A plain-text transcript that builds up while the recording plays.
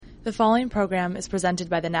The following program is presented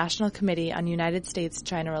by the National Committee on United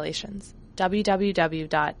States-China Relations,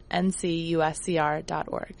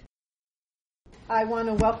 www.ncuscr.org. I want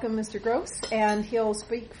to welcome Mr. Gross, and he'll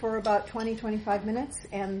speak for about 20-25 minutes,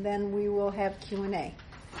 and then we will have Q&A.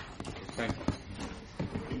 Thank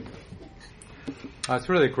you. It's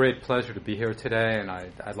really a great pleasure to be here today, and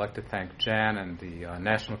I'd like to thank Jan and the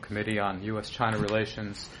National Committee on U.S.-China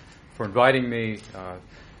Relations for inviting me.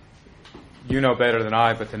 You know better than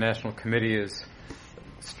I, but the National Committee is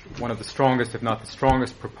one of the strongest, if not the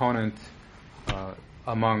strongest, proponent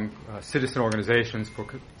among citizen organizations for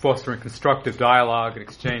fostering constructive dialogue and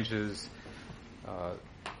exchanges,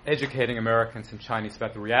 educating Americans and Chinese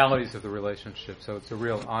about the realities of the relationship. So it's a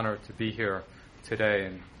real honor to be here today.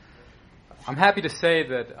 And I'm happy to say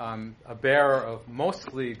that I'm a bearer of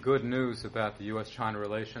mostly good news about the U.S.-China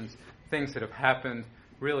relations, things that have happened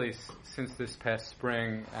really since this past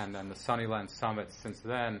spring and then the Sunnyland Summit since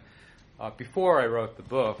then. After I wrote the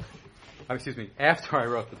book,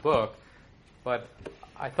 but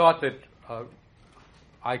I thought that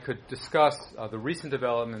I could discuss the recent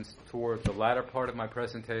developments toward the latter part of my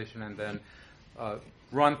presentation and then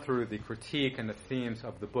run through the critique and the themes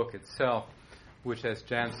of the book itself, which, as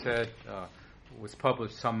Jan said, was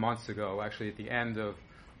published some months ago, actually at the end of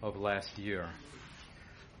last year.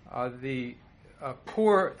 The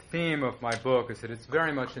core theme of my book is that it's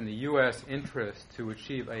very much in the U.S. interest to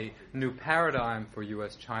achieve a new paradigm for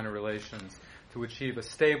U.S.-China relations, to achieve a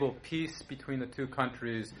stable peace between the two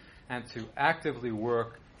countries, and to actively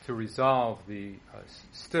work to resolve the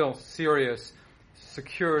still serious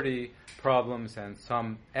security problems and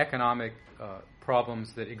some economic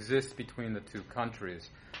problems that exist between the two countries.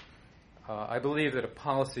 I believe that a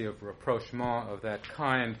policy of rapprochement of that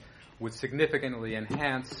kind would significantly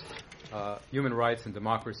enhance human rights and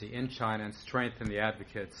democracy in China and strengthen the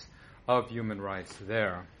advocates of human rights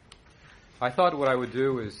there. I thought what I would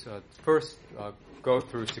do is first go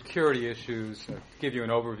through security issues, give you an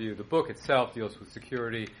overview. The book itself deals with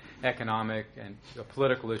security, economic, and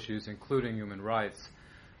political issues, including human rights.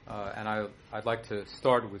 And I'd like to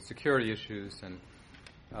start with security issues and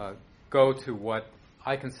go to what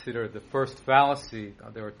I consider the first fallacy.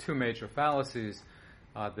 There are two major fallacies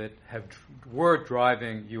that were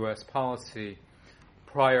driving U.S. policy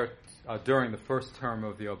during the first term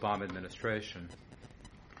of the Obama administration.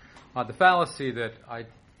 The fallacy that I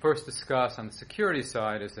first discuss on the security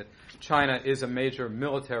side is that China is a major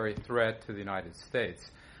military threat to the United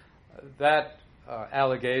States. That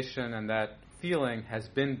allegation and that feeling has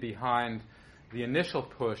been behind the initial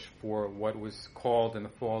push for what was called in the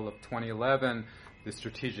fall of 2011 the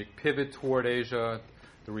strategic pivot toward Asia,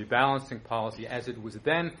 the rebalancing policy as it was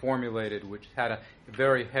then formulated, which had a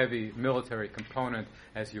very heavy military component,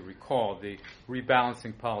 as you recall. The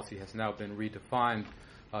rebalancing policy has now been redefined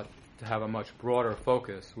to have a much broader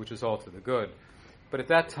focus, which is all to the good. But at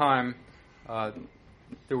that time,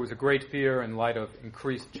 there was a great fear in light of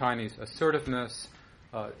increased Chinese assertiveness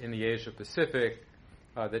in the Asia-Pacific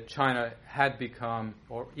that China had become,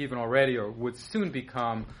 or even already, or would soon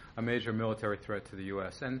become, a major military threat to the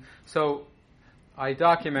U.S. And so I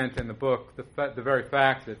document in the book the very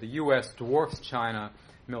fact that the U.S. dwarfs China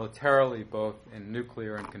militarily, both in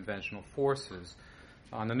nuclear and conventional forces.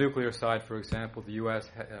 On the nuclear side, for example, the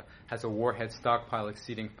U.S. has a warhead stockpile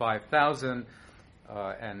exceeding 5,000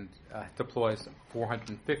 and deploys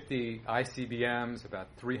 450 ICBMs, about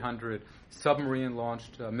 300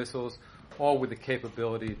 submarine-launched missiles, all with the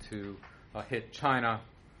capability to hit China.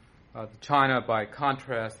 China, by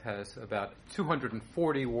contrast, has about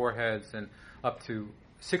 240 warheads and up to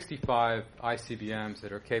 65 ICBMs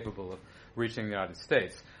that are capable of reaching the United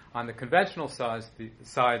States. On the conventional side, the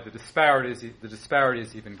disparity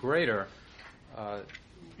is even greater.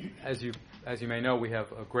 As you may know, we have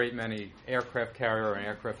a great many aircraft carrier and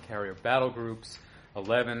aircraft carrier battle groups,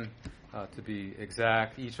 11 to be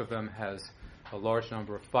exact. Each of them has a large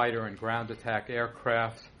number of fighter and ground attack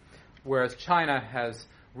aircraft, whereas China has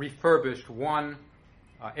refurbished one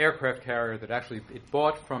aircraft carrier that actually it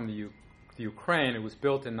bought from the Ukraine. It was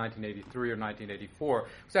built in 1983 or 1984. It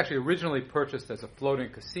was actually originally purchased as a floating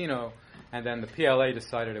casino, and then the PLA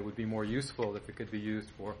decided it would be more useful if it could be used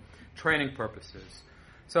for training purposes.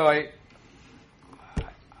 So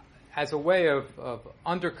as a way of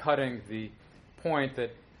undercutting the point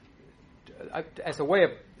that, as a way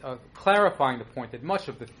of clarifying the point that much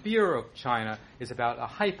of the fear of China is about a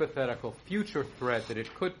hypothetical future threat that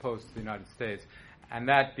it could pose to the United States, and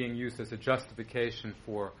that being used as a justification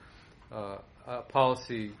for a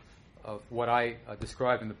policy of what I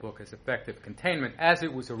describe in the book as effective containment, as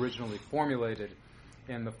it was originally formulated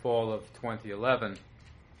in the fall of 2011.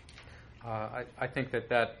 I think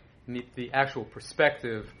that the actual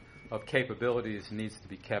perspective of capabilities needs to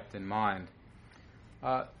be kept in mind.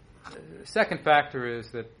 The second factor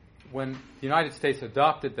is that when the United States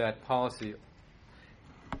adopted that policy,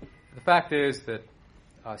 the fact is that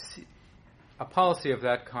a policy of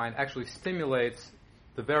that kind actually stimulates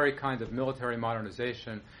the very kind of military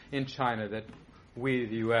modernization in China that we,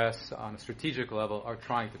 the U.S., on a strategic level, are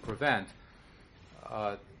trying to prevent.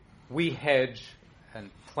 We hedge and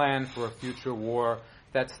plan for a future war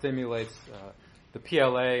that stimulates the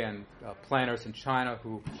PLA and planners in China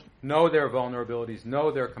who know their vulnerabilities,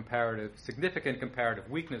 know their significant comparative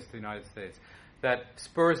weakness to the United States. That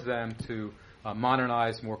spurs them to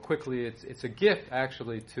modernize more quickly. It's a gift,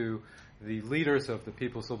 actually, to the leaders of the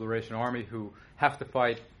People's Liberation Army who have to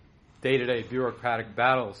fight day-to-day bureaucratic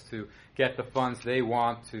battles to get the funds they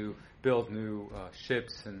want to build new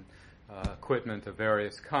ships and equipment of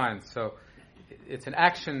various kinds. So it's an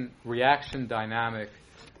action-reaction dynamic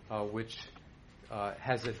which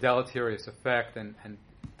has a deleterious effect and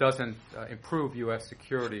doesn't improve U.S.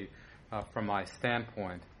 security from my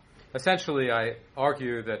standpoint. Essentially, I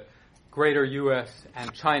argue that greater U.S.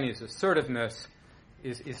 and Chinese assertiveness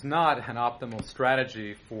is not an optimal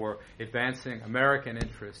strategy for advancing American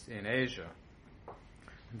interests in Asia.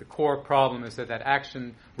 The core problem is that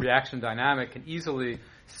action-reaction dynamic can easily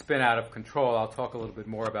spin out of control. I'll talk a little bit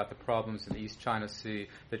more about the problems in the East China Sea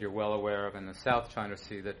that you're well aware of and the South China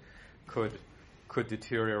Sea that could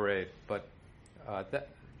deteriorate. But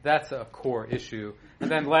that's a core issue. And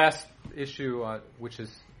then last issue, which has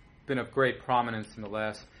been of great prominence in the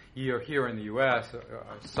last year here in the U.S.,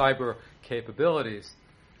 cyber capabilities.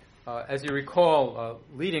 As you recall,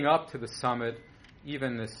 leading up to the summit,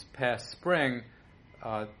 even this past spring,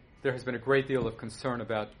 there has been a great deal of concern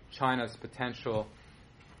about China's potential,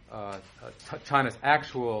 China's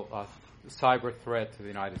actual cyber threat to the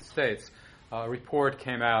United States. A report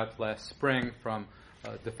came out last spring from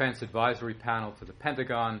a Defense Advisory Panel to the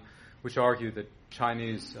Pentagon, which argued that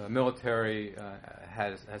Chinese military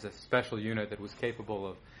has a special unit that was capable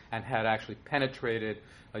of and had actually penetrated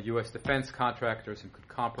U.S. defense contractors and could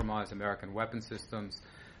compromise American weapon systems.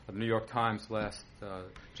 The New York Times last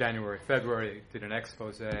January, February did an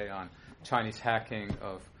expose on Chinese hacking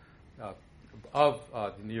of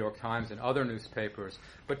the New York Times and other newspapers.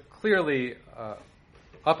 But clearly,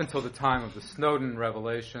 up until the time of the Snowden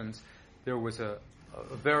revelations, there was a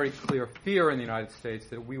very clear fear in the United States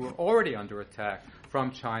that we were already under attack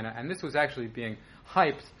from China, and this was actually being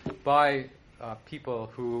hyped by people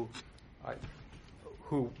who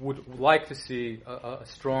would like to see a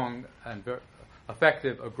strong and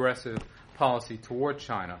effective, aggressive policy toward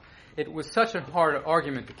China. It was such a hard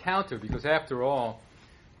argument to counter because, after all,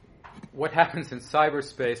 what happens in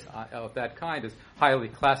cyberspace of that kind is highly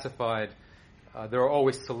classified. There are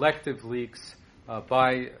always selective leaks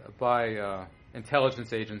by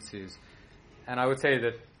intelligence agencies. And I would say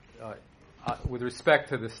that with respect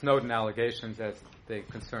to the Snowden allegations as they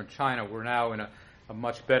concern China, we're now in a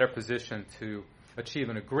much better position to achieve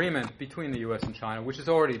an agreement between the U.S. and China, which has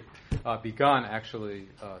already begun, actually,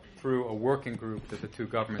 through a working group that the two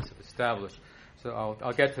governments have established. So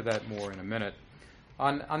I'll get to that more in a minute.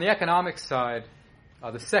 On the economic side,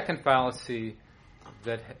 the second fallacy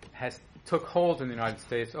that has took hold in the United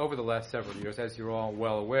States over the last several years, as you're all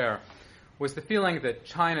well aware, was the feeling that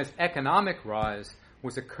China's economic rise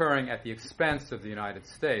was occurring at the expense of the United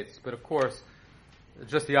States. But of course,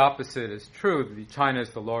 just the opposite is true. China is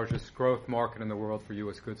the largest growth market in the world for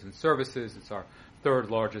U.S. goods and services. It's our third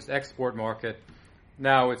largest export market.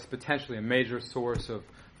 Now it's potentially a major source of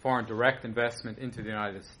foreign direct investment into the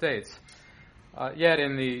United States. Yet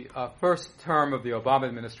in the first term of the Obama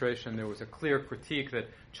administration, there was a clear critique that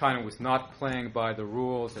China was not playing by the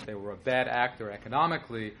rules, that they were a bad actor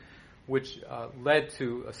economically, which led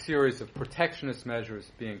to a series of protectionist measures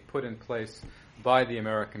being put in place by the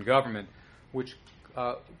American government, which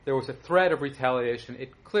there was a threat of retaliation.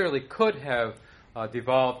 It clearly could have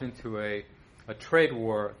devolved into a trade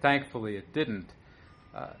war. Thankfully, it didn't.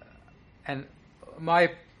 And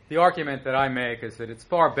the argument that I make is that it's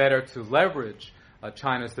far better to leverage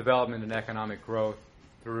China's development and economic growth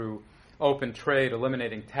through open trade,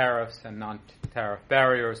 eliminating tariffs and non-tariff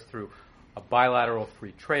barriers, through a bilateral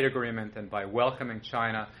free trade agreement, and by welcoming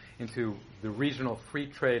China into the regional free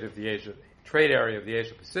trade of the trade area of the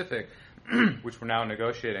Asia-Pacific, which we're now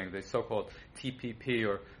negotiating, the so-called TPP,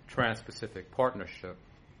 or Trans-Pacific Partnership.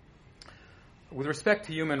 With respect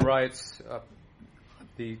to human rights,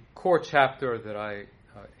 the core chapter that I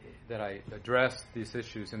address these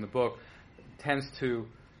issues in the book tries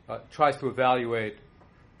to evaluate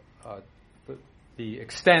the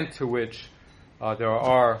extent to which there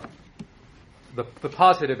are the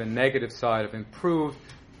positive and negative side of improved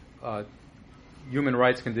human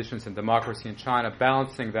rights conditions and democracy in China,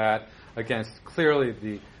 balancing that against clearly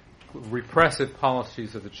the repressive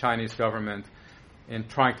policies of the Chinese government in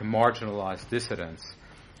trying to marginalize dissidents.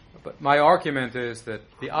 But my argument is that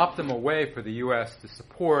the optimal way for the U.S. to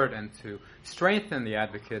support and to strengthen the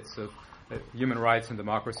advocates of human rights and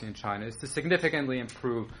democracy in China is to significantly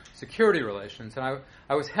improve security relations. And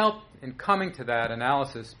I was helped in coming to that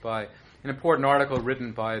analysis by an important article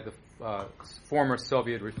written by the former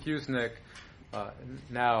Soviet refusenik,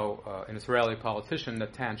 now an Israeli politician,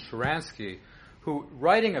 Natan Sharansky, who,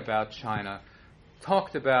 writing about China,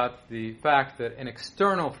 talked about the fact that an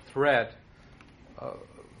external threat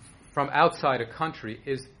from outside a country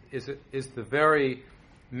is the very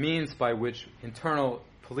means by which internal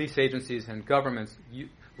police agencies and governments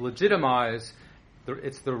legitimize.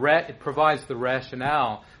 It provides the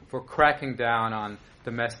rationale for cracking down on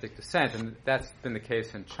domestic dissent, and that's been the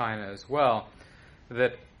case in China as well.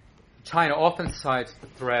 That China often cites the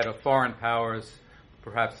threat of foreign powers,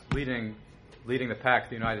 perhaps leading the pack,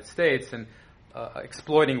 the United States, and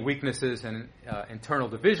exploiting weaknesses and internal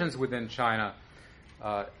divisions within China.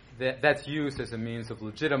 That's used as a means of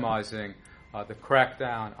legitimizing the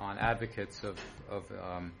crackdown on advocates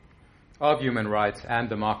of human rights and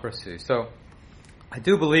democracy. So I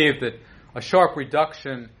do believe that a sharp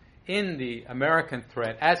reduction in the American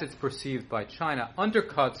threat, as it's perceived by China,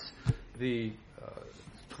 undercuts the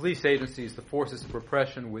police agencies, the forces of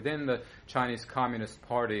repression within the Chinese Communist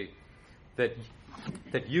Party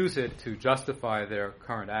that use it to justify their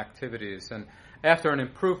current activities. And after an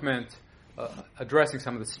improvement addressing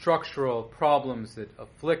some of the structural problems that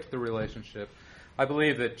afflict the relationship, I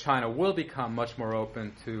believe that China will become much more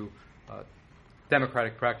open to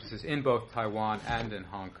democratic practices in both Taiwan and in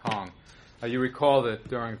Hong Kong. You recall that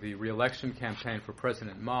during the re-election campaign for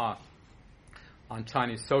President Ma, on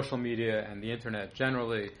Chinese social media and the internet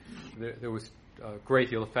generally, there was a great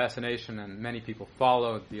deal of fascination, and many people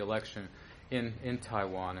followed the election in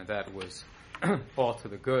Taiwan, and that was all to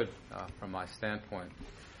the good from my standpoint.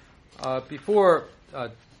 Before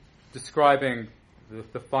describing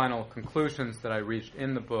the final conclusions that I reached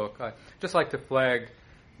in the book, I'd just like to flag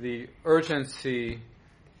the urgency,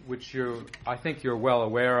 which I think you're well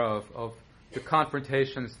aware of the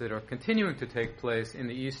confrontations that are continuing to take place in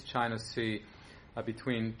the East China Sea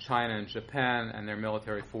between China and Japan and their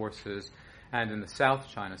military forces, and in the South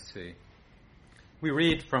China Sea. We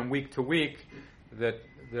read from week to week that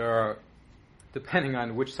there are, depending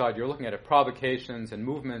on which side you're looking at it, provocations and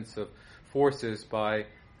movements of forces by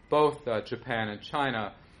both Japan and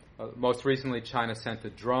China. Most recently, China sent a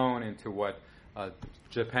drone into what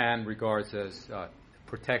Japan regards as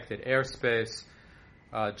protected airspace.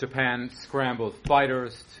 Japan scrambled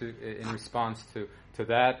fighters in response to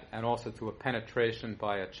that, and also to a penetration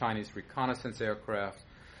by a Chinese reconnaissance aircraft.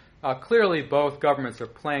 Clearly, both governments are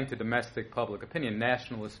playing to domestic public opinion,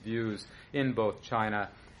 nationalist views in both China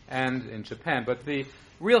and in Japan. But the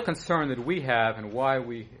real concern that we have, and why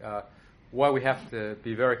we have to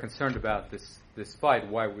be very concerned about this fight,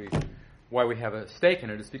 why we have a stake in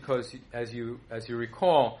it, is because, as you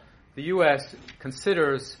recall, the U.S.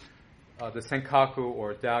 considers the Senkaku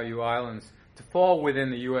or Diaoyu Islands to fall within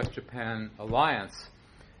the U.S.-Japan alliance,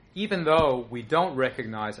 even though we don't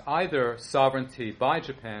recognize either sovereignty by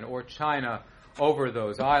Japan or China over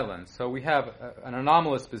those islands. So we have an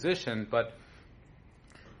anomalous position, but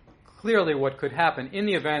clearly what could happen in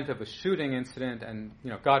the event of a shooting incident and,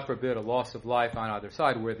 God forbid, a loss of life on either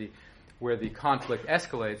side where the conflict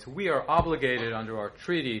escalates, we are obligated under our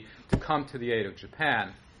treaty to come to the aid of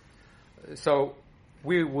Japan. So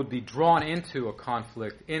we would be drawn into a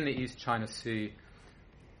conflict in the East China Sea,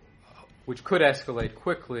 which could escalate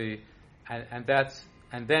quickly, and that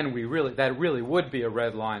really would be a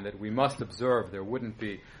red line that we must observe. There wouldn't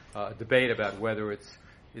be a debate about whether it's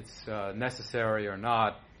necessary or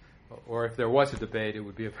not, or if there was a debate, it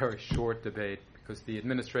would be a very short debate, because the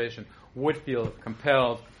administration would feel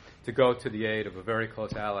compelled to go to the aid of a very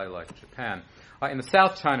close ally like Japan. In the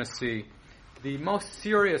South China Sea, the most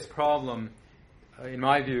serious problem, in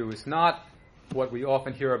my view, is not what we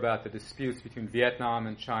often hear about, the disputes between Vietnam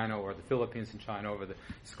and China or the Philippines and China over the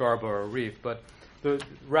Scarborough Reef, but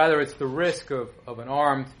rather it's the risk of an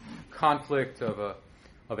armed conflict, of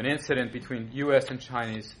an incident between U.S. and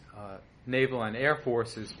Chinese naval and air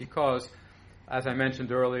forces, because, as I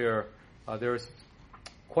mentioned earlier, there's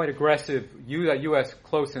quite aggressive U.S.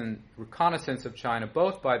 close-in reconnaissance of China,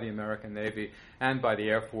 both by the American Navy and by the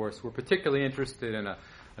Air Force. We're particularly interested in a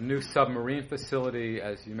new submarine facility,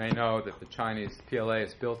 as you may know, that the Chinese PLA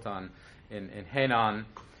has built in Hainan.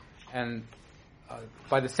 And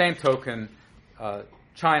by the same token,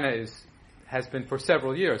 China has been for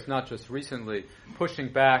several years, not just recently,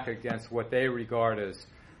 pushing back against what they regard as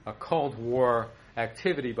a Cold War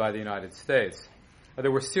activity by the United States.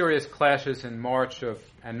 There were serious clashes in March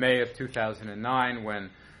and May of 2009 when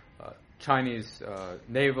Chinese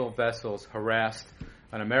naval vessels harassed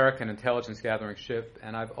an American intelligence gathering ship,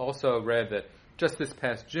 and I've also read that just this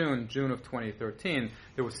past June of 2013,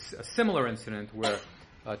 there was a similar incident where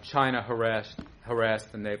China harassed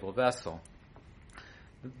a naval vessel.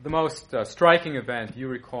 The most striking event you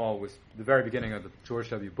recall was the very beginning of the George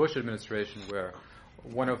W. Bush administration, where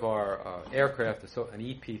one of our aircraft, an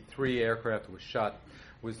EP-3 aircraft, was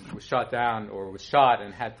shot down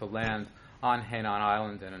and had to land on Hainan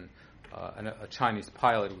Island, and a Chinese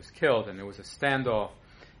pilot was killed, and there was a standoff.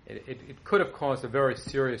 It could have caused a very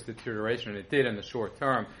serious deterioration, and it did in the short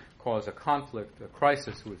term cause a conflict, a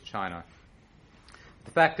crisis with China.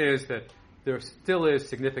 The fact is that there still is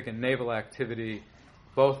significant naval activity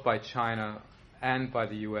both by China and by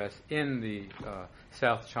the U.S. in the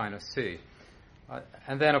South China Sea.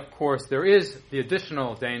 And then, of course, there is the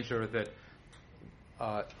additional danger that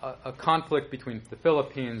a conflict between the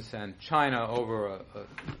Philippines and China over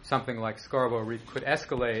something like Scarborough Reef could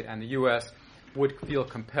escalate, and the U.S. would feel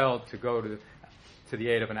compelled to go to the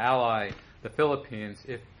aid of an ally, the Philippines,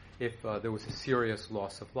 if there was a serious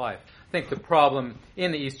loss of life. I think the problem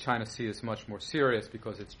in the East China Sea is much more serious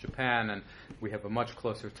because it's Japan and we have a much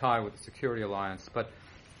closer tie with the security alliance. But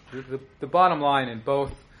the bottom line in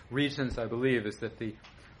both regions, I believe, is that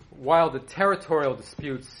while the territorial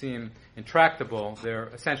disputes seem intractable, they're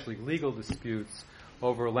essentially legal disputes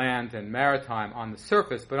over land and maritime on the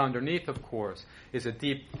surface, but underneath, of course, is a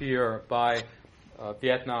deep fear by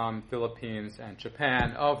Vietnam, Philippines, and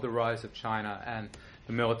Japan of the rise of China and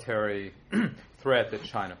the military threat that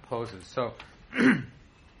China poses. So, to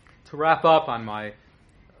wrap up on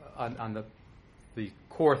the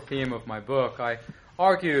core theme of my book, I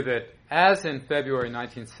argue that as in February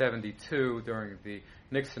 1972, during the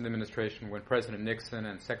Nixon administration, when President Nixon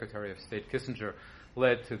and Secretary of State Kissinger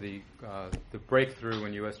led to the breakthrough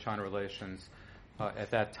in U.S.-China relations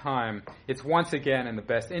at that time, it's once again in the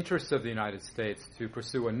best interests of the United States to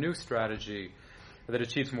pursue a new strategy that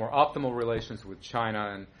achieves more optimal relations with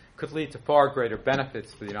China and could lead to far greater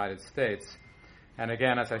benefits for the United States. And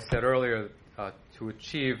again, as I said earlier, to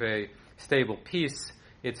achieve a stable peace,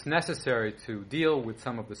 it's necessary to deal with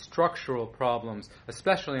some of the structural problems,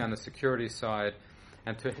 especially on the security side,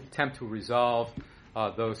 and to attempt to resolve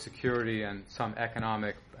those security and some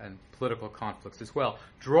economic and political conflicts as well,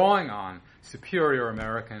 drawing on superior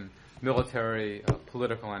American military,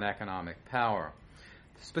 political, and economic power.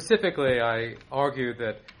 Specifically, I argue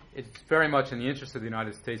that it's very much in the interest of the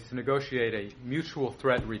United States to negotiate a mutual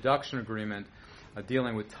threat reduction agreement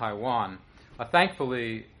dealing with Taiwan.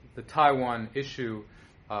 Thankfully, the Taiwan issue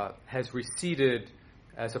has receded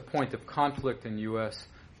as a point of conflict in U.S.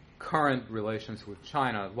 current relations with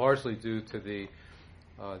China, largely due to the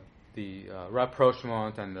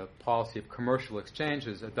rapprochement and the policy of commercial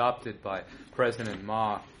exchanges adopted by President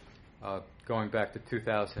Ma going back to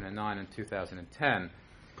 2009 and 2010.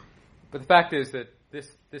 But the fact is that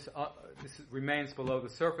this remains below the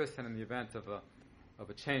surface, and in the event of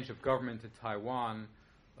a change of government in Taiwan,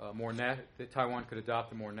 Taiwan could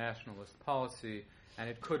adopt a more nationalist policy, and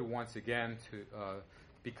it could once again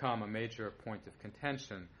become a major point of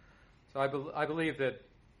contention. So I believe that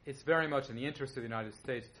it's very much in the interest of the United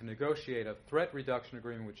States to negotiate a threat reduction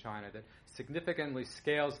agreement with China that significantly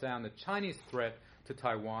scales down the Chinese threat to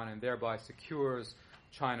Taiwan and thereby secures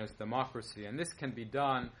China's democracy. And this can be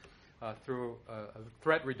done through a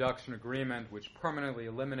threat reduction agreement which permanently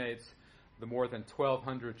eliminates the more than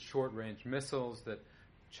 1,200 short-range missiles that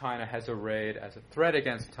China has arrayed as a threat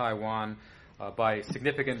against Taiwan by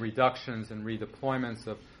significant reductions and redeployments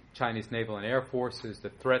of Chinese naval and air forces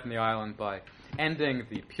that threaten the island, by ending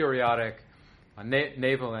the periodic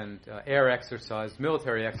naval and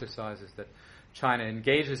military exercises that China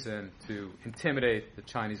engages in to intimidate the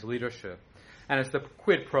Chinese leadership. And as the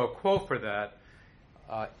quid pro quo for that,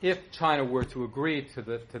 if China were to agree to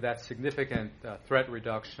that significant threat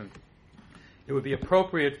reduction, it would be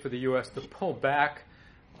appropriate for the U.S. to pull back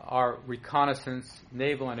our reconnaissance,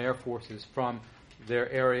 naval and air forces from the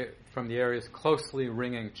areas closely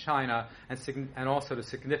ringing China, and also to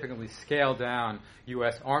significantly scale down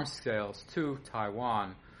U.S. arms sales to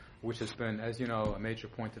Taiwan, which has been, as you know, a major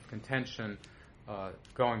point of contention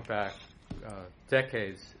going back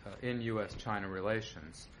decades in U.S.-China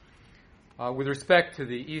relations. With respect to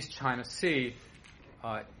the East China Sea,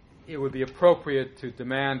 it would be appropriate to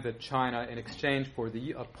demand that China, in exchange for a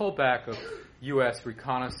pullback of U.S.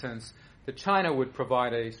 reconnaissance, that China would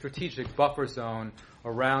provide a strategic buffer zone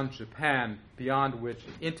around Japan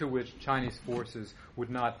into which Chinese forces would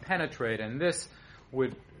not penetrate, and this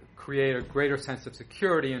would create a greater sense of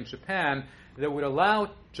security in Japan that would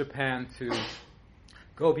allow Japan to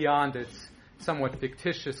go beyond its somewhat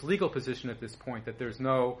fictitious legal position at this point that there's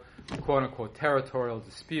no quote-unquote territorial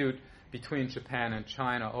dispute between Japan and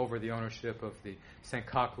China over the ownership of the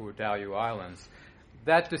Senkaku or Diaoyu Islands.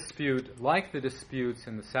 That dispute, like the disputes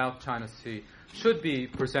in the South China Sea, should be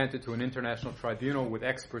presented to an international tribunal with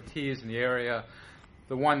expertise in the area.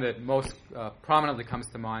 The one that most prominently comes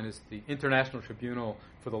to mind is the International Tribunal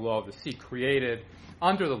for the Law of the Sea, created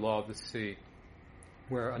under the Law of the Sea,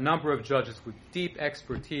 where a number of judges with deep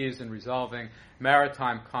expertise in resolving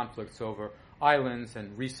maritime conflicts over islands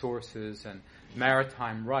and resources and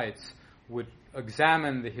maritime rights would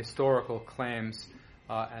examine the historical claims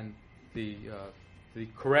and the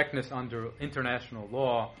correctness under international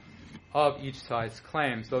law of each side's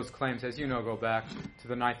claims. Those claims, as you know, go back to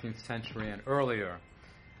the 19th century and earlier.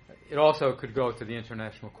 It also could go to the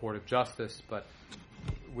International Court of Justice,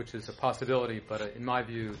 which is a possibility, but in my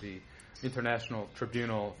view, the International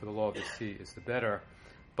Tribunal for the Law of the Sea is the better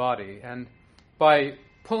body. And by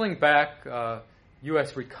pulling back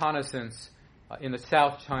U.S. reconnaissance in the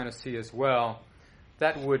South China Sea as well,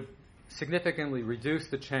 that would significantly reduce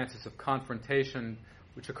the chances of confrontation,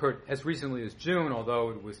 which occurred as recently as June,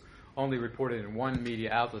 although it was only reported in one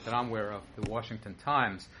media outlet that I'm aware of, the Washington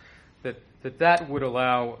Times, that would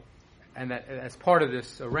allow, and that as part of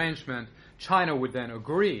this arrangement, China would then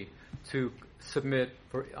agree to submit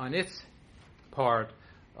on its part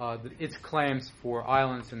its claims for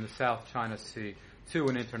islands in the South China Sea to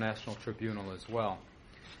an international tribunal as well.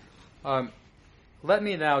 Let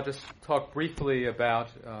me now just talk briefly about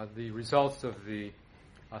the results of the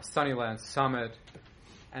Sunnyland Summit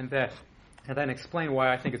and then explain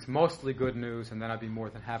why I think it's mostly good news, and then I'd be more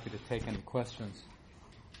than happy to take any questions.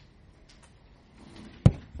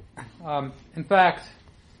 In fact,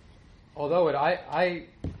 although in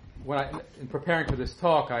preparing for this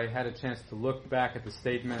talk, I had a chance to look back at the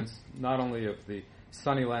statements, not only of the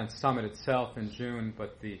Sunnyland Summit itself in June,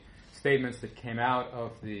 but the statements that came out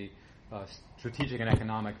of the Strategic and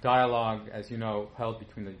Economic Dialogue, as you know, held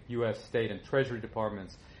between the U.S. State and Treasury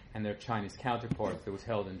Departments and their Chinese counterparts that was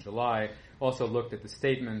held in July. Also looked at the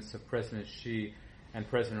statements of President Xi and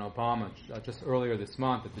President Obama just earlier this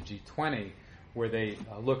month at the G20, where they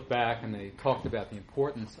looked back and they talked about the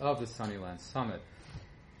importance of the Sunnyland Summit.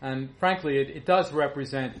 And frankly, it does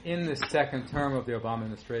represent, in this second term of the Obama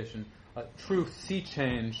administration, a true sea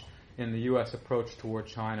change in the U.S. approach toward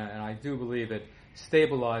China, and I do believe it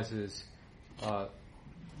stabilizes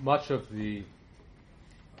much of the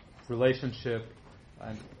relationship.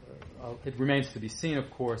 And it remains to be seen, of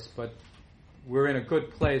course, but we're in a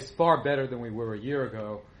good place, far better than we were a year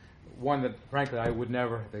ago, one that, frankly, I would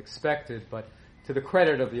never have expected. But to the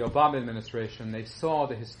credit of the Obama administration, they saw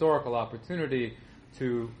the historical opportunity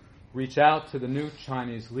to reach out to the new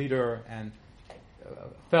Chinese leader and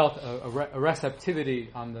felt a receptivity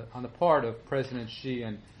on the part of President Xi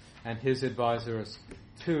and his advisors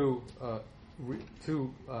to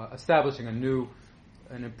establishing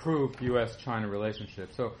an improved U.S.-China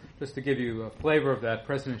relationship. So just to give you a flavor of that,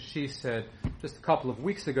 President Xi said just a couple of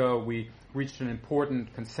weeks ago we reached an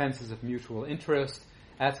important consensus of mutual interest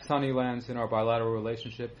at Sunnylands in our bilateral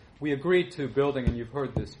relationship. We agreed to building, and you've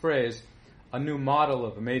heard this phrase, a new model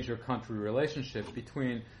of a major country relationship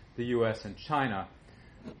between the U.S. and China.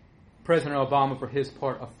 President Obama, for his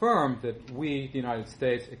part, affirmed that we, the United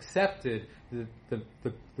States, accepted the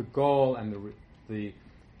goal and the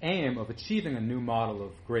aim of achieving a new model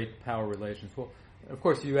of great power relations. Well, of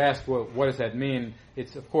course, you ask, well, what does that mean?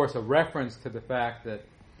 It's, of course, a reference to the fact that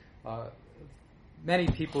many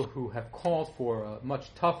people who have called for a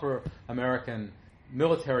much tougher American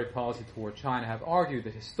military policy toward China have argued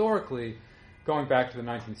that historically, going back to the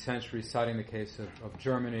 19th century, citing the case of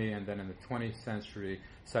Germany, and then in the 20th century,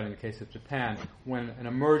 citing the case of Japan, when an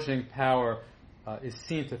emerging power is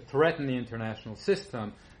seen to threaten the international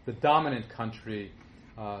system, the dominant country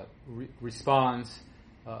responds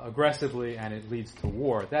aggressively, and it leads to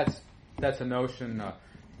war. That's a notion.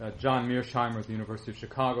 John Mearsheimer of the University of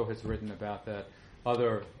Chicago has written about that.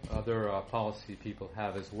 Other policy people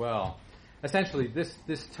have as well. Essentially,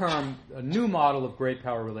 this term, a new model of great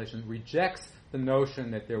power relations, rejects the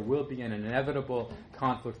notion that there will be an inevitable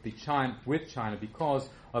conflict with China because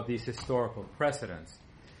of these historical precedents.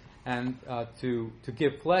 And to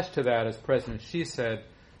give flesh to that, as President Xi said,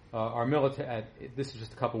 this is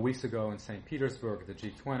just a couple weeks ago in St. Petersburg at the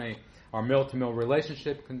G20, our mill-to-mill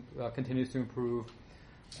relationship continues to improve.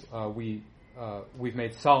 We we've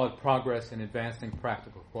made solid progress in advancing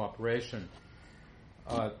practical cooperation.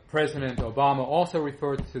 President Obama also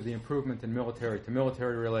referred to the improvement in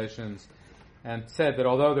military-to-military relations and said that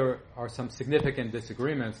although there are some significant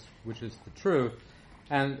disagreements, which is the truth,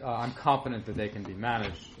 and I'm confident that they can be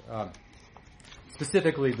managed.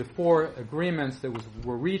 Specifically, the 4 agreements that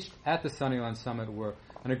were reached at the Sunnyland Summit were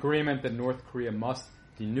an agreement that North Korea must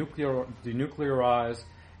denuclearize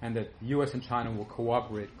and that the U.S. and China will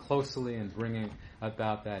cooperate closely in bringing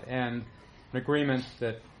about that end. An agreement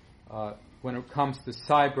that when it comes to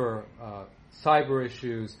cyber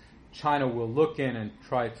issues, China will look in and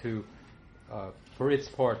try to, for its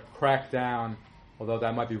part, crack down, although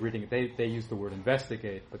that might be reading, they use the word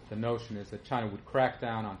investigate, but the notion is that China would crack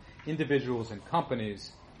down on individuals and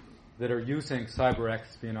companies that are using cyber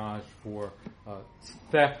espionage for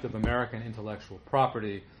theft of American intellectual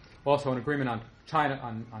property. Also, an agreement on China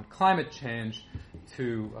on climate change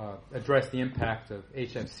to address the impact of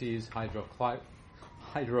HFCs,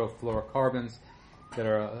 hydrofluorocarbons, that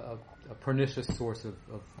are a pernicious source of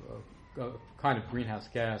a kind of greenhouse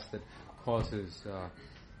gas that causes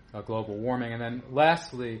global warming. And then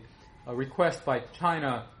lastly, a request by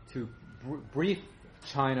China to brief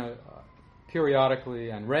China periodically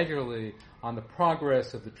and regularly on the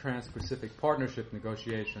progress of the Trans-Pacific Partnership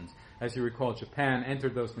negotiations. As you recall, Japan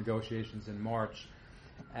entered those negotiations in March,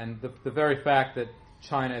 and the very fact that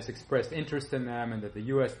China has expressed interest in them and that the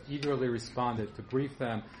U.S. eagerly responded to brief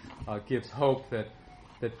them gives hope that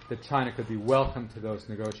China could be welcome to those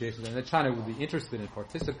negotiations and that China would be interested in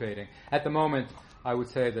participating. At the moment, I would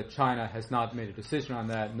say that China has not made a decision on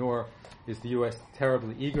that, nor is the U.S.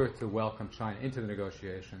 terribly eager to welcome China into the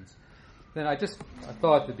negotiations. Then I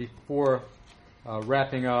thought that before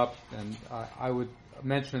wrapping up, and I would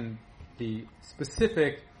mention the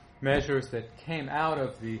specific measures that came out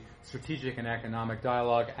of the strategic and economic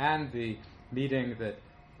dialogue and the meeting that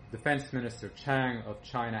Defense Minister Chang of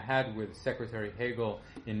China had with Secretary Hagel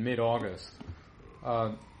in mid-August.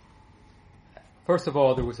 First of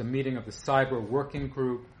all, there was a meeting of the Cyber Working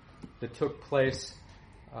Group that took place,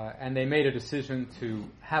 and they made a decision to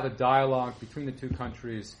have a dialogue between the two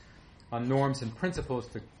countries on norms and principles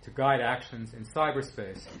to guide actions in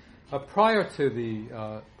cyberspace. Prior to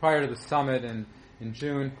the summit in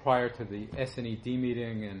June, prior to the SNED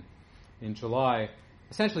meeting in July,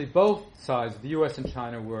 essentially both sides, the U.S. and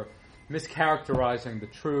China, were mischaracterizing the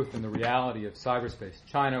truth and the reality of cyberspace.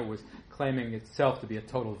 China was claiming itself to be a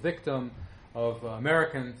total victim of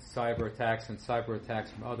American cyber attacks and cyber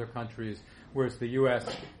attacks from other countries, whereas the U.S.,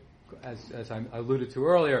 as I alluded to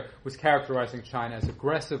earlier, was characterizing China as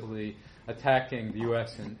aggressively attacking the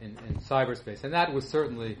U.S. in cyberspace. And that was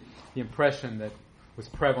certainly the impression that was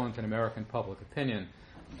prevalent in American public opinion.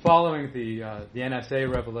 Following the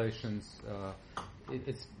NSA revelations,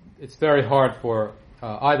 it's very hard for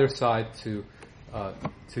either side to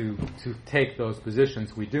take those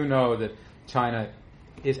positions. We do know that China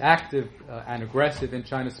is active and aggressive in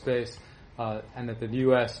China's space, and that the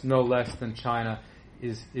U.S., no less than China,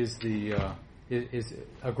 is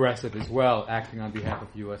aggressive as well, acting on behalf of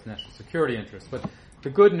U.S. national security interests. But the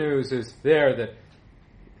good news is that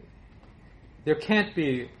there can't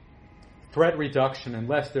be threat reduction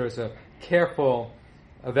unless there's a careful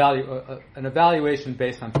an evaluation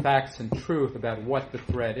based on facts and truth about what the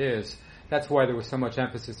threat is. That's why there was so much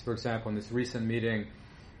emphasis, for example, in this recent meeting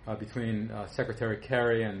between Secretary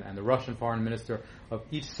Kerry and the Russian foreign minister, of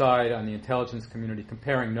each side on the intelligence community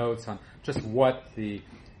comparing notes on just what the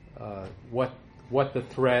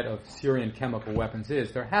threat of Syrian chemical weapons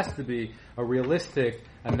is. There has to be a realistic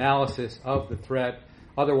analysis of the threat.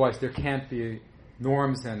 Otherwise, there can't be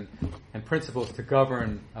norms and principles to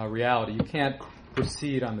govern reality. You can't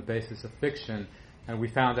proceed on the basis of fiction, and we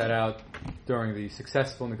found that out during the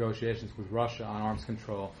successful negotiations with Russia on arms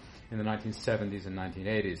control in the 1970s and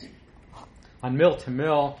 1980s. On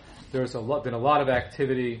mill-to-mill, there's been a lot of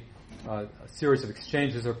activity. A series of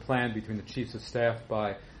exchanges are planned between the chiefs of staff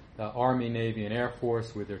by the Army, Navy, and Air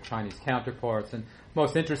Force with their Chinese counterparts. And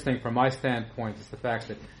most interesting from my standpoint is the fact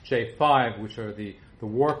that J5, which are the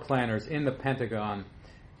war planners in the Pentagon,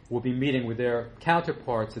 will be meeting with their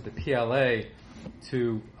counterparts at the PLA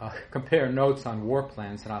to compare notes on war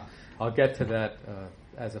plans. And I'll get to that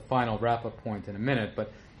as a final wrap-up point in a minute,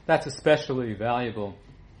 but that's especially valuable.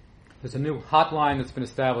 There's a new hotline that's been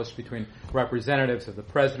established between representatives of the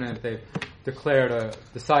president. They've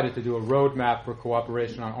decided to do a roadmap for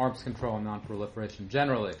cooperation on arms control and nonproliferation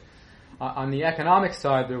generally. On the economic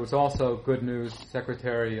side, there was also good news.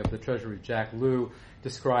 Secretary of the Treasury Jack Lew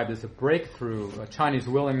described as a breakthrough a Chinese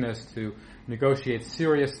willingness to negotiate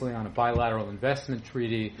seriously on a bilateral investment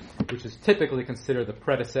treaty, which is typically considered the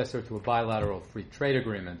predecessor to a bilateral free trade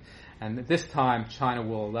agreement. And this time, China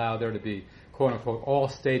will allow there to be, quote-unquote, all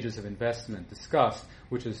stages of investment discussed,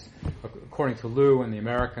 which is, according to Lew and the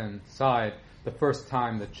American side, the first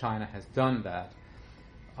time that China has done that.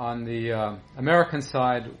 On the American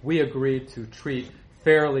side, we agreed to treat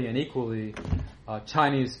fairly and equally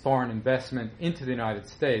Chinese foreign investment into the United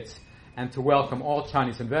States and to welcome all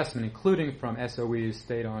Chinese investment, including from SOEs,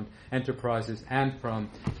 state-owned enterprises, and from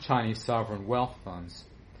Chinese sovereign wealth funds.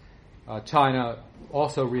 China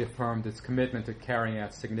also reaffirmed its commitment to carrying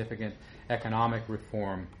out significant economic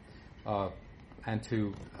reform and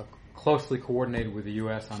to closely coordinate with the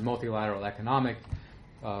U.S. on multilateral economic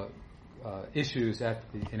issues in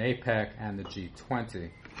APEC and the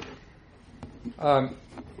G20.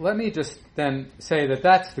 Let me just then say that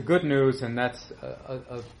that's the good news, and that's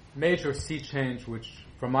a major sea change, which,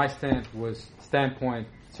 from my standpoint,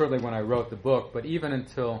 certainly when I wrote the book, but even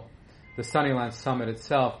until the Sunnyland Summit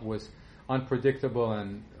itself, was unpredictable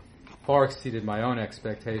and far exceeded my own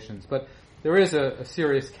expectations. But there is a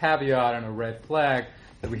serious caveat and a red flag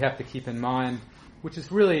that we have to keep in mind, which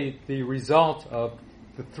is really the result of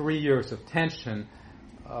the 3 years of tension.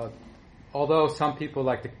 Although some people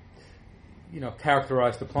like to,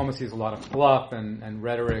 characterize diplomacy as a lot of fluff and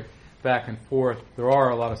rhetoric back and forth, there are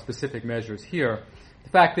a lot of specific measures here. The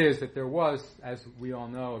fact is that there was, as we all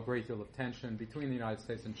know, a great deal of tension between the United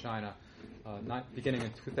States and China, beginning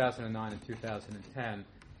in 2009 and 2010,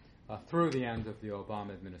 through the end of the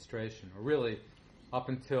Obama administration, or really up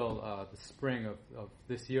until the spring of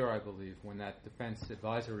this year, I believe, when that Defense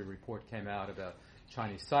Advisory Report came out about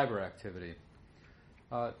Chinese cyber activity.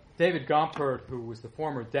 David Gompert, who was the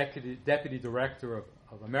former deputy director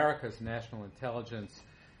of America's National Intelligence,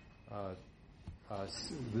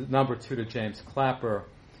 number 2 to James Clapper,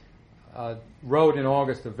 wrote in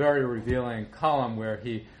August a very revealing column where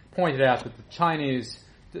he pointed out that the Chinese,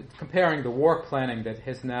 comparing the war planning that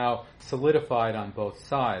has now solidified on both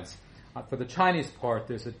sides. For the Chinese part,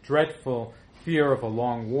 there's a dreadful fear of a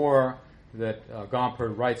long war that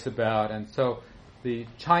Gompert writes about, and so the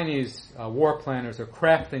Chinese war planners are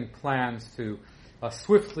crafting plans to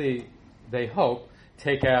swiftly, they hope,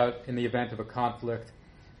 take out, in the event of a conflict,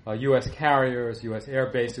 U.S. carriers, U.S. air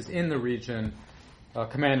bases in the region,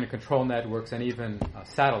 command and control networks, and even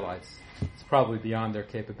satellites. It's probably beyond their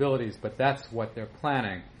capabilities, but that's what they're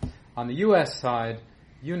planning. On the U.S. side,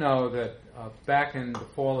 you know that back in the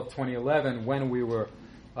fall of 2011, when we were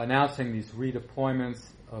announcing these redeployments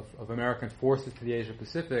of American forces to the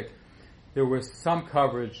Asia-Pacific, there was some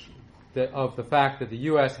coverage of the fact that the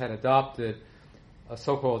U.S. had adopted a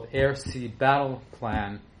so-called air-sea battle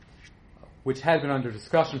plan, which had been under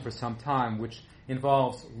discussion for some time, which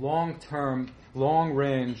involves long-term,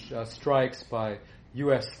 long-range strikes by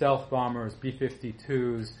U.S. stealth bombers,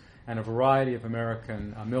 B-52s, and a variety of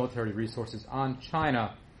American military resources on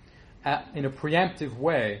China in a preemptive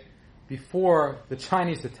way before the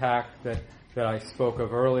Chinese attack that I spoke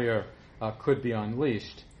of earlier could be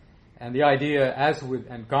unleashed. And the idea,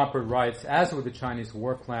 and Gompert writes, as with the Chinese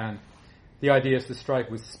war plan, the idea is to strike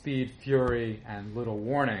with speed, fury, and little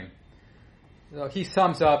warning. He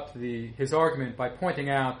sums up his argument by pointing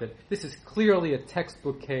out that this is clearly a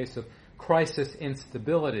textbook case of crisis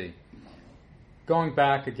instability. Going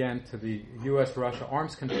back again to the U.S.-Russia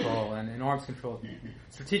arms control and in arms control,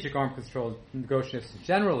 strategic arms control negotiations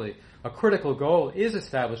generally, a critical goal is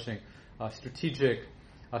establishing strategic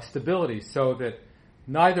stability so that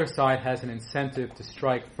neither side has an incentive to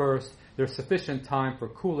strike first. There's sufficient time for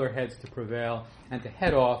cooler heads to prevail and to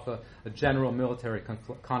head off a general military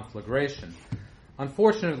conflagration.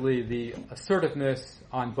 Unfortunately, the assertiveness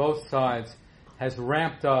on both sides has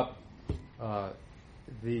ramped up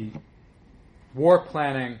the war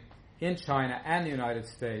planning in China and the United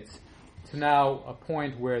States to now a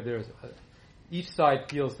point where each side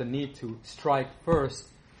feels the need to strike first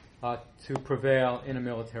to prevail in a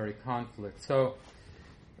military conflict. So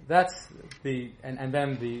that's and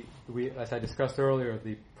then as I discussed earlier,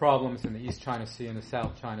 the problems in the East China Sea and the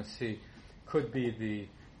South China Sea could be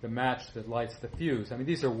the match that lights the fuse. I mean,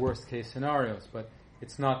 these are worst case scenarios, but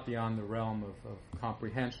it's not beyond the realm of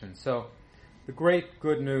comprehension. So the great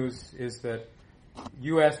good news is that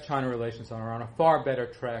U.S.-China relations are on a far better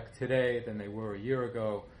track today than they were a year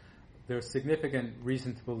ago. There's significant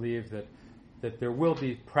reason to believe that there will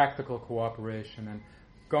be practical cooperation. And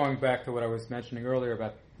going back to what I was mentioning earlier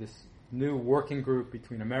about this new working group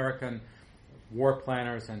between American war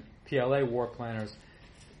planners and PLA war planners,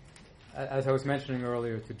 as I was mentioning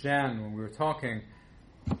earlier to Jan when we were talking,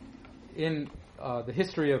 in the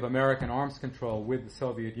history of American arms control with the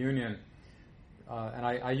Soviet Union, and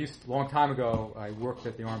I used, a long time ago, I worked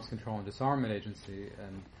at the Arms Control and Disarmament Agency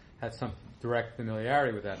and had some direct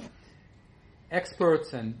familiarity with that.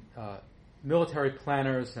 Experts and military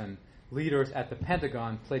planners and leaders at the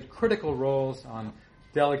Pentagon played critical roles on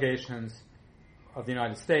delegations of the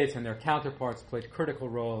United States, and their counterparts played critical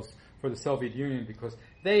roles for the Soviet Union because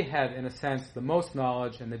they had, in a sense, the most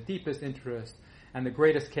knowledge and the deepest interest and the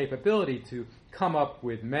greatest capability to come up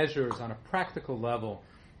with measures on a practical level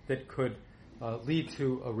that could lead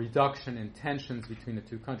to a reduction in tensions between the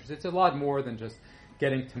two countries. It's a lot more than just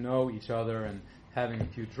getting to know each other and having a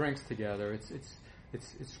few drinks together.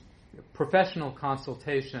 It's professional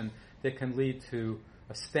consultation that can lead to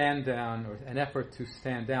a stand down or an effort to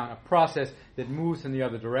stand down, a process that moves in the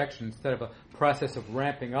other direction instead of a process of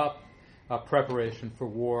ramping up preparation for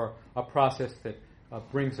war, a process that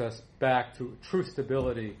brings us back to true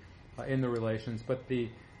stability in the relations. But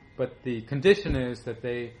the condition is that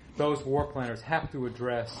those war planners have to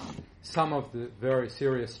address some of the very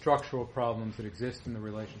serious structural problems that exist in the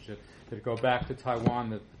relationship that go back to Taiwan,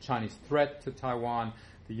 the Chinese threat to Taiwan,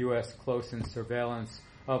 the U.S. close-in surveillance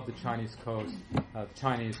of the Chinese coast,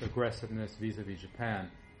 Chinese aggressiveness vis-a-vis Japan.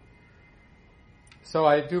 So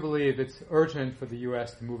I do believe it's urgent for the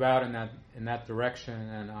U.S. to move out in that direction,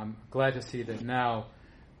 and I'm glad to see that now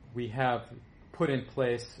we have put in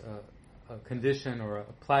place a condition or a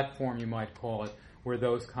platform, you might call it, where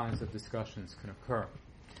those kinds of discussions can occur.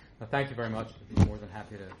 Now, thank you very much. I'd be more than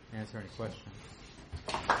happy to answer any questions.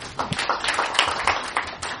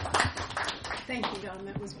 Thank you, Don.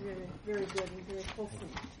 That was very, very good and very wholesome.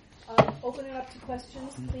 Open it up to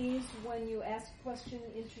questions, please. When you ask a question,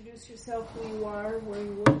 introduce yourself, who you are, where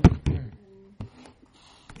you work.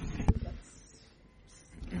 Who's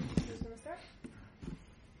going to start?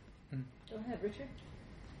 Go ahead, Richard.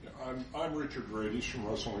 I'm Richard Radies from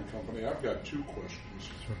Wrestling Company. I've got two questions.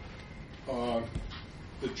 Sure.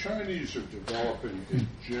 The Chinese are developing a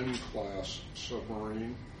Jin-class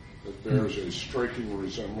submarine that bears a striking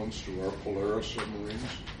resemblance to our Polaris submarines.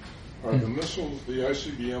 Are the missiles, the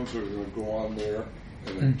ICBMs, that are going to go on there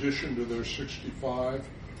in addition to their 65,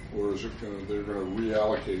 or is it they're going to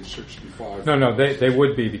reallocate 65? No, they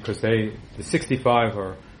would be, because the 65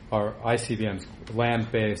 are ICBMs,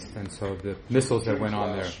 land-based, and so the missiles that went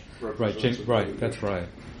on there. Right, that's right.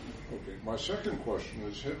 Okay, my second question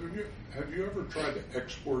is, have you ever tried to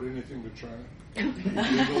export anything to China?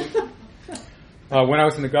 When I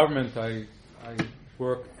was in the government, I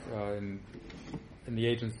worked in the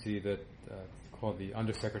agency that called the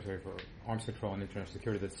Undersecretary for Arms Control and International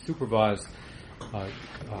Security that supervised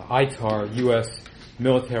ITAR, U.S.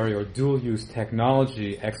 military or dual-use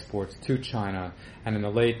technology exports to China, and in the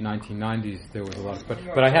late 1990s there was a lot.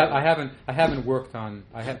 But I haven't worked on.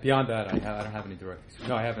 Beyond that, I don't have any direct.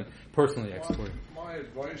 No, I haven't personally exported. My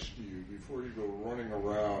advice to you, before you go running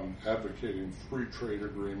around advocating free trade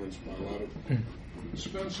agreements by a lot of,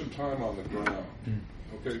 spend some time on the ground.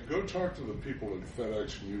 Okay, go talk to the people at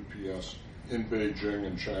FedEx and UPS in Beijing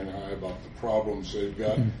and Shanghai about the problems they've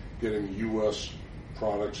got getting U.S.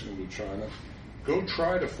 products into China. Go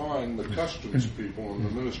try to find the customs people in the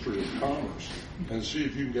Ministry of Commerce and see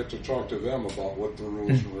if you can get to talk to them about what the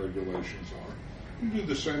rules and regulations are. You do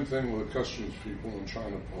the same thing with the customs people in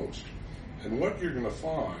China Post. And what you're going to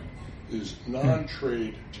find is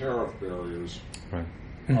non-trade tariff barriers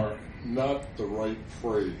are not the right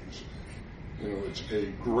phrase. It's a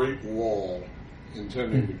great wall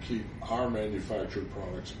intending to keep our manufactured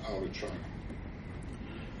products out of China.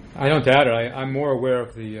 I don't doubt it. I'm more aware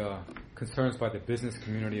of the concerns by the business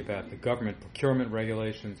community about the government procurement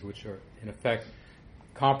regulations, which are in effect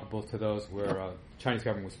comparable to those where Chinese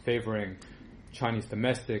government was favoring Chinese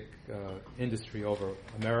domestic industry over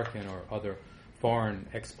American or other foreign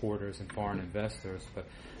exporters and foreign investors. But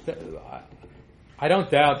I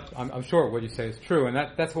don't doubt, I'm sure what you say is true, and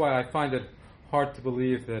that's why I find it hard to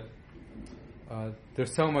believe that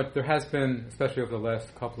there's so much, there has been, especially over the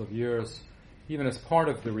last couple of years, even as part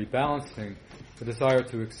of the rebalancing, the desire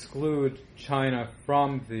to exclude China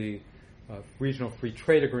from the regional free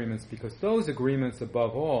trade agreements, because those agreements,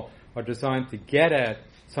 above all, are designed to get at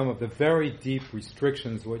some of the very deep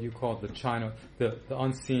restrictions, what you call the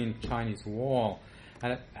unseen Chinese wall.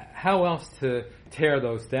 And how else to tear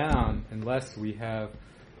those down unless we have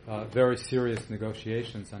very serious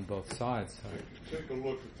negotiations on both sides? Take a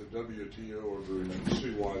look at the WTO agreement and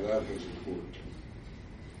see why that hasn't worked.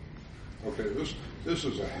 Okay, this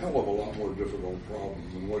is a hell of a lot more difficult problem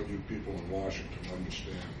than what you people in Washington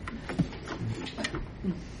understand.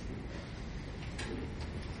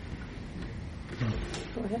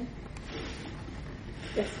 Go ahead.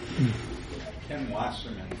 Yes. Ken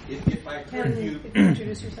Wasserman. If I heard you...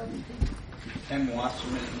 Introduce yourself. Ken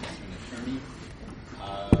Wasserman, an attorney.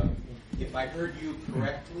 If I heard you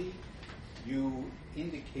correctly, you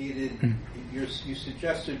indicated, you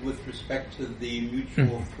suggested with respect to the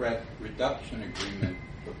mutual threat reduction agreement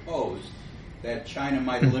proposed that China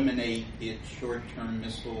might eliminate its short-term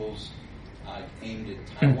missiles aimed at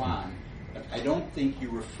Taiwan. But I don't think you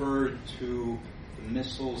referred to the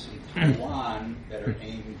missiles in Taiwan that are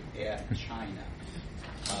aimed at China.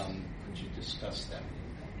 Could you discuss that?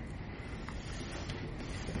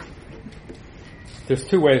 There's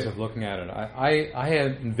two ways of looking at it. I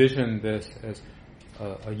had envisioned this as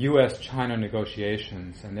a U.S.-China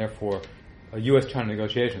negotiations, and therefore a U.S.-China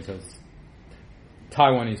negotiations as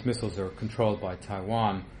Taiwanese missiles are controlled by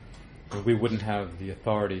Taiwan, where we wouldn't have the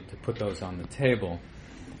authority to put those on the table.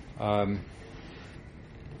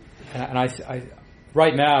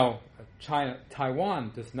 Right now,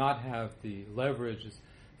 Taiwan does not have the leverage as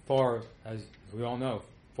far as we all know,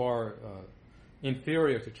 far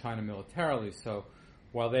inferior to China militarily. So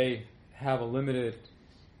while they have a limited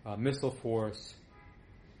missile force,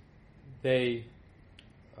 they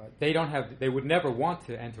would never want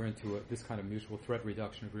to enter into this kind of mutual threat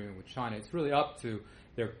reduction agreement with China. It's really up to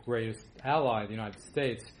their greatest ally, the United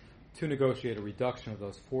States, to negotiate a reduction of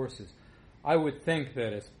those forces. I would think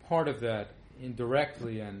that as part of that,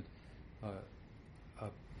 indirectly, and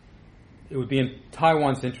it would be in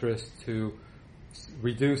Taiwan's interest to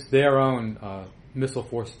reduce their own missile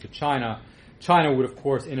forces to China. China would, of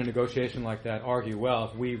course, in a negotiation like that, argue, well,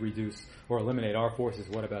 if we reduce or eliminate our forces,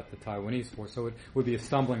 what about the Taiwanese force? So it would be a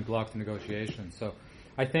stumbling block to negotiations. So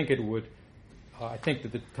I think it would. I think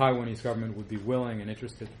that the Taiwanese government would be willing and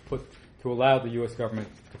interested to allow the U.S. government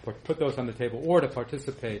to put those on the table or to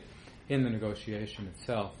participate in the negotiation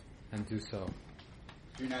itself and do so.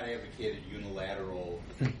 You're not advocating unilateral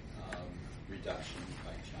reduction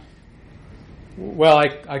by China? Well,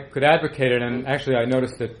 I could advocate it, and actually I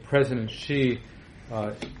noticed that President Xi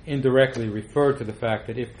indirectly referred to the fact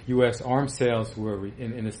that if U.S. arms sales were,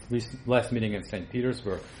 in this last meeting in St.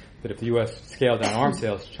 Petersburg, that if the U.S. scaled down arms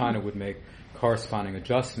sales, China would make corresponding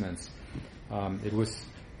adjustments. It was,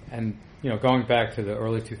 and going back to the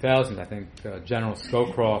early 2000s, I think General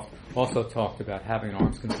Scowcroft also talked about having an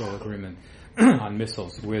arms control agreement on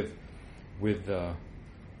missiles with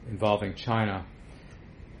involving China.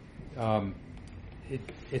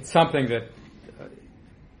 It's something that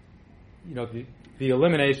the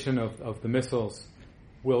elimination of the missiles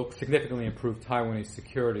will significantly improve Taiwanese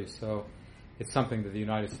security. So it's something that the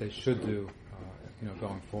United States should do,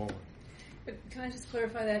 going forward. But can I just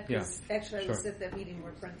clarify that? Because actually I was at that meeting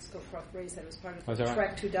where Brent Scowcroft raised that. It was part of the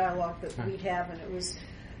Track 2 dialogue that we have, and it was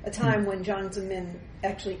a time when Jiang Zemin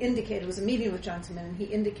actually indicated, it was a meeting with Jiang Zemin, and he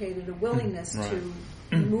indicated a willingness to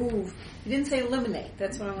move. He didn't say eliminate,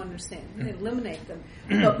 that's what I don't understand. He didn't eliminate them,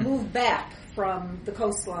 but move back from the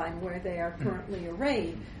coastline where they are currently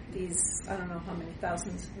arrayed. These, I don't know how many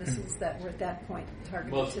thousands of missiles that were at that point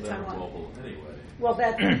targeted Most to of them Taiwan. are global anyway. Well,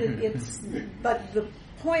 but the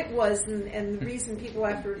point was, and the reason people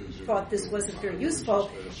after thought this wasn't very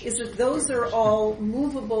useful, is that those are all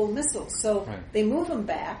movable missiles. So they move them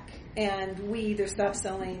back, and we either stop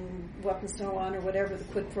selling weapons to Taiwan or whatever the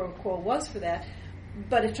quid pro quo was for that.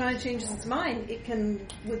 But if China changes its mind, it can,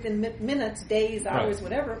 within minutes, days, hours,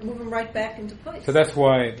 whatever, move them right back into place. So that's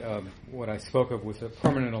why what I spoke of was a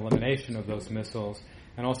permanent elimination of those missiles,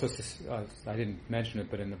 and also, I didn't mention it,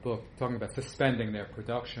 but in the book, talking about suspending their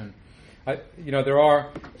production. There are,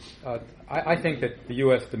 I think that the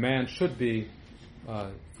U.S. demand should be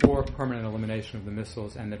for permanent elimination of the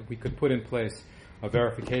missiles, and that we could put in place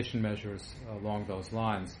verification measures along those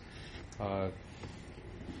lines.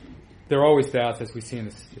 There are always doubts, as we see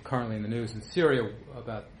currently in the news in Syria,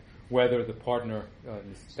 about whether the partner,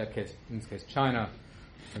 in this case China,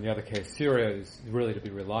 in the other case Syria, is really to be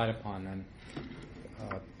relied upon. And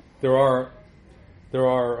there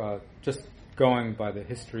are just going by the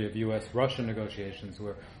history of U.S.-Russia negotiations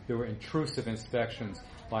where there were intrusive inspections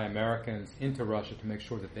by Americans into Russia to make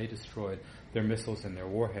sure that they destroyed their missiles and their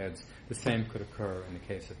warheads. The same could occur in the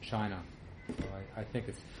case of China. So I think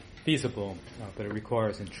it's feasible, but it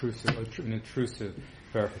requires an intrusive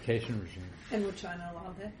verification regime. And would China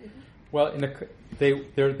allow that? Well, they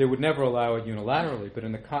would never allow it unilaterally, but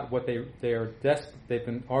in they've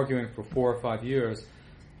been arguing for 4 or 5 years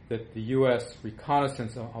that the U.S.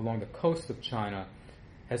 reconnaissance along the coast of China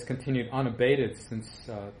has continued unabated since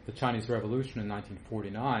the Chinese Revolution in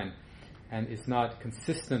 1949, and is not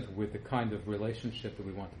consistent with the kind of relationship that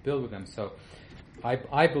we want to build with them. So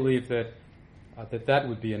I believe that that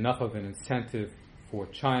would be enough of an incentive for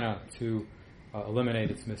China to eliminate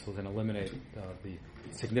its missiles and eliminate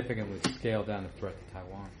significantly scale down the threat to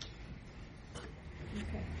Taiwan.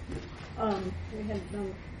 Okay.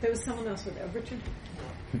 There was someone else with Richard.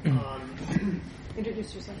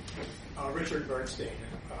 Introduce yourself. Richard Bernstein,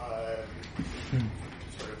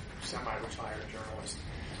 sort of semi-retired journalist.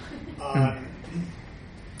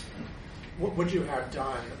 What you have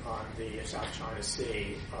done on the South China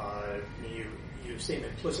Sea, you seem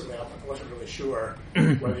implicitly, I wasn't really sure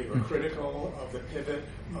whether you were critical of the pivot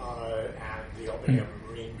and the opening of a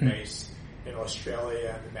marine base in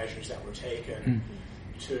Australia and the measures that were taken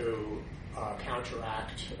to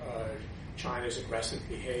counteract China's aggressive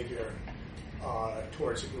behavior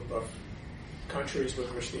towards a group of countries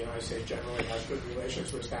with which the United States generally has good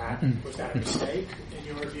relations. Was that a mistake in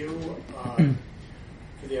your view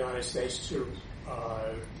for the United States to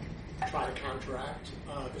try to counteract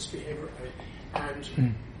this behavior?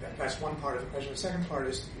 And that's one part of the question. The second part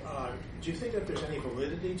is, do you think that there's any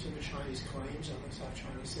validity to the Chinese claims on the South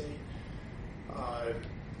China Sea?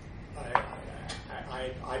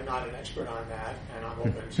 I'm not an expert on that, and I'm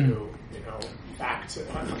open to facts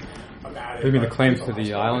about it. You mean the claims to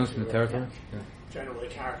the islands and the territory? Yeah. Generally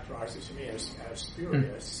characterized it to me as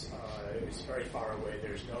spurious. It's very far away.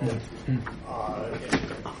 There's no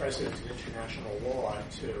precedent in international law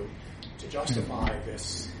to justify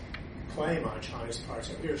this claim on China's part.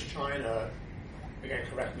 So here's China, again,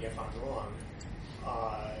 correct me if I'm wrong,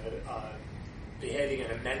 behaving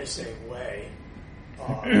in a menacing way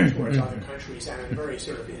towards other countries, and in a very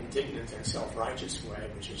sort of indignant and self-righteous way,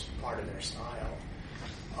 which is part of their style,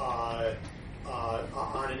 on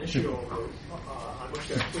an issue on which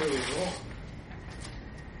they're clearly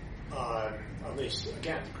wrong. At least,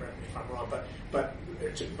 again, correct me if I'm wrong, but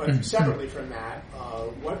separately from that,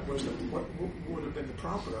 what would have been the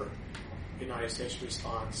proper United States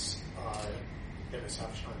response in the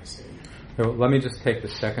South China Sea? So let me just take the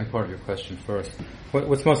second part of your question first.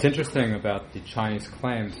 What's most interesting about the Chinese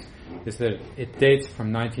claims is that it dates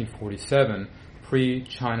from 1947,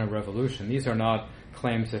 pre-China Revolution. These are not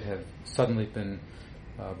claims that have suddenly been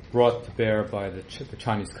brought to bear by the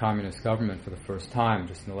Chinese Communist government for the first time,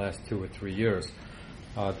 just in the last 2 or 3 years.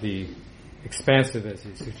 The expansive, as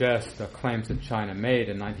you suggest, claims that China made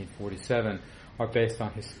in 1947 are based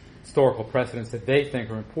on historical precedents that they think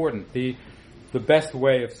are important. The best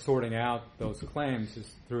way of sorting out those claims is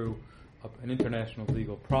through an international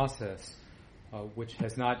legal process, which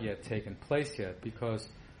has not yet taken place yet, because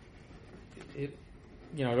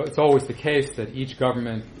it's always the case that each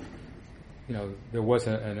government, there was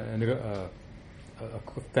a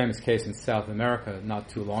famous case in South America not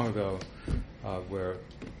too long ago where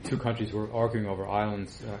two countries were arguing over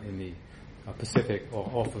islands in the Pacific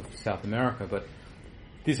off of South America, but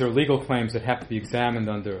these are legal claims that have to be examined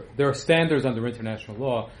there are standards under international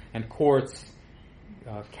law, and courts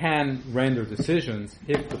can render decisions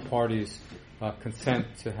if the parties consent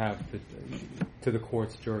to the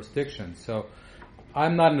court's jurisdiction. So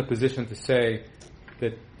I'm not in a position to say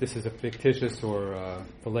that this is a fictitious or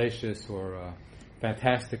fallacious or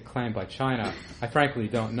fantastic claim by China. I frankly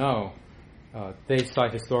don't know. They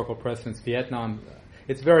cite historical precedents. Vietnam,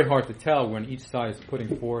 it's very hard to tell when each side is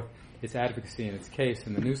putting forth its advocacy and its case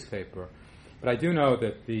in the newspaper. But I do know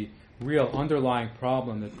that the real underlying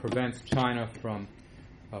problem that prevents China from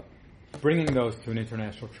bringing those to an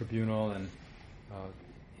international tribunal and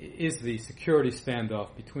is the security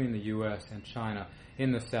standoff between the U.S. and China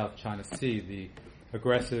in the South China Sea, the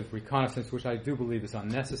aggressive reconnaissance, which I do believe is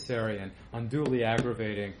unnecessary and unduly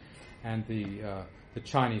aggravating, and the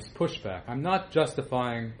Chinese pushback. I'm not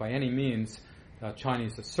justifying by any means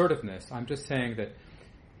Chinese assertiveness. I'm just saying that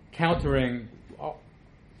countering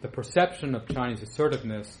the perception of Chinese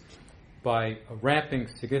assertiveness by ramping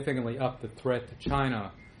significantly up the threat to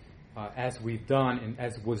China, as we've done and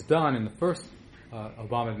as was done in the first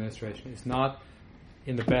Obama administration, is not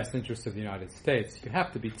in the best interest of the United States. You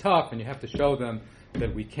have to be tough, and you have to show them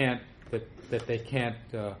that that they can't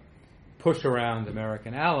push around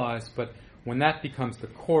American allies. But when that becomes the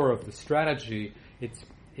core of the strategy,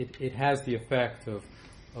 it has the effect of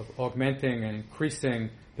augmenting and increasing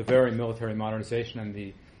the very military modernization and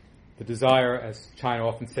the desire, as China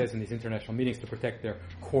often says in these international meetings, to protect their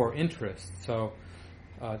core interests. So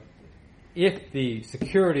if the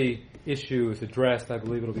security issue is addressed, I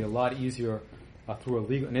believe it'll be a lot easier through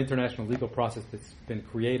an international legal process that's been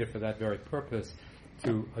created for that very purpose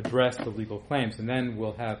to address the legal claims. And then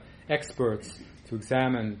we'll have experts to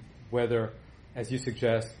examine whether, as you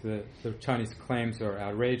suggest, the Chinese claims are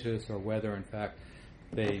outrageous or whether, in fact,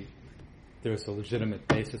 there's a legitimate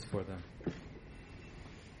basis for them.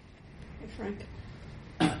 Hey, Frank.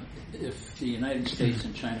 If the United States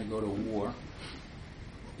and China go to war,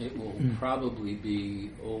 it will probably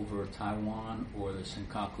be over Taiwan or the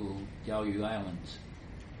Senkaku Diaoyu Islands.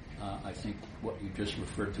 I think what you just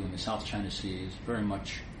referred to in the South China Sea is very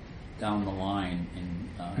much down the line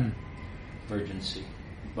in urgency.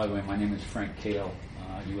 By the way, my name is Frank Kale,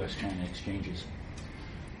 U.S.-China Exchanges.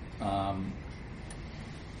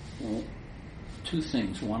 Two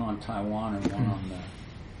things, one on Taiwan and one on the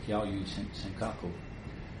Diaoyu Senkaku.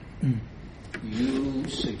 You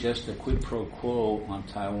suggest a quid pro quo on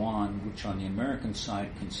Taiwan, which on the American side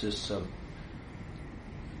consists of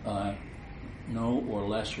no or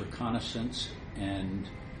less reconnaissance and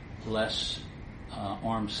less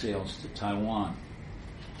arms sales to Taiwan.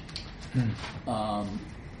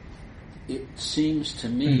 It seems to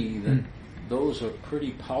me that those are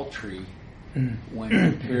pretty paltry when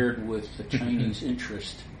compared with the Chinese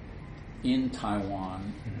interest in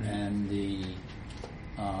Taiwan and the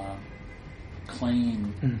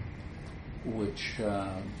claim, which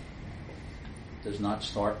does not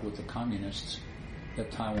start with the communists,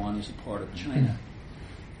 that Taiwan is a part of China.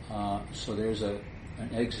 So there's an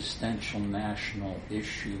existential national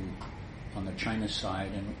issue on the China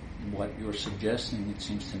side, and what you're suggesting, it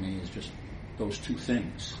seems to me, is just those two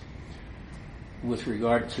things. With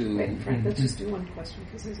regard to... Wait, Frank, let's just do one question,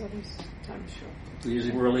 because there's others. Time is short. These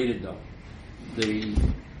are related, though. The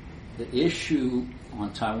issue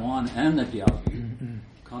on Taiwan and the Diaoyu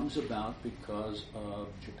comes about because of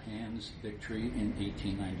Japan's victory in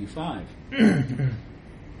 1895.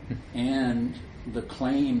 And the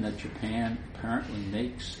claim that Japan apparently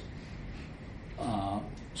makes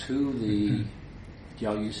to the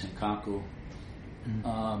Diaoyu Senkaku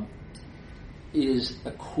is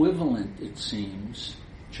equivalent, it seems,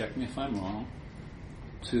 check me if I'm wrong,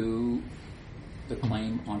 to the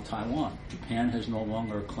claim on Taiwan. Japan has no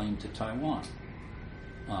longer a claim to Taiwan.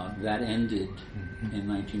 That ended in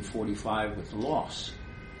 1945 with the loss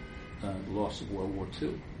of World War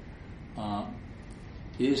II.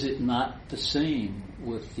 Is it not the same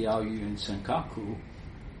with Diaoyu and Senkaku?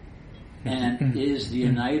 And is the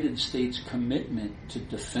United States' commitment to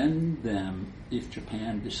defend them if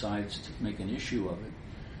Japan decides to make an issue of it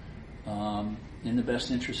in the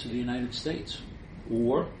best interest of the United States?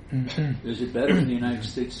 Or is it better for the United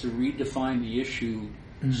States to redefine the issue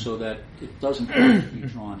so that it doesn't have to be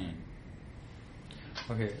drawn in?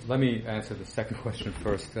 Okay, let me answer the second question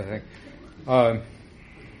first, I think.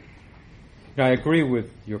 I agree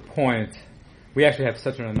with your point. We actually have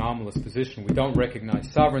such an anomalous position. We don't recognize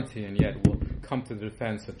sovereignty, and yet we'll come to the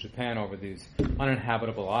defense of Japan over these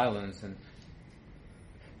uninhabitable islands, and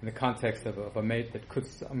in the context of a mate that could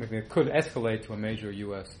escalate to a major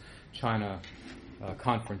U.S.-China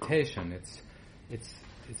confrontation. It's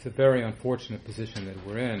a very unfortunate position that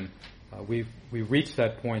we're in. We reached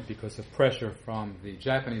that point because of pressure from the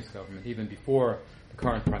Japanese government, even before the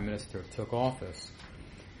current prime minister took office.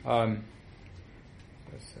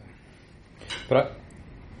 But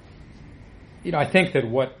I think that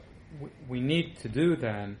what we need to do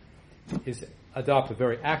then is adopt a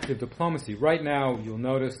very active diplomacy. Right now, you'll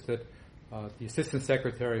notice that the Assistant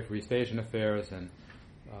Secretary for East Asian Affairs and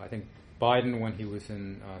I think Biden, when he was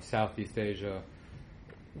in Southeast Asia,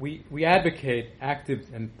 we advocate active,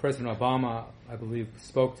 and President Obama, I believe,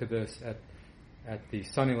 spoke to this at the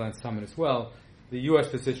Sunnyland Summit as well. The U.S.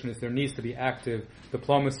 position is there needs to be active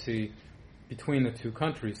diplomacy between the two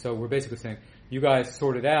countries. So we're basically saying, you guys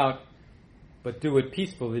sort it out, but do it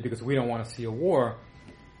peacefully because we don't want to see a war.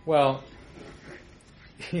 Well,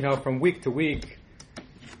 from week to week,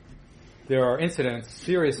 there are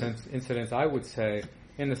serious incidents, I would say,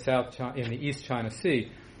 in the East China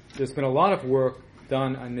Sea. There's been a lot of work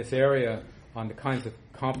done in this area on the kinds of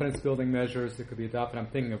confidence-building measures that could be adopted. I'm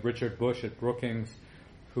thinking of Richard Bush at Brookings,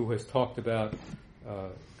 who has talked about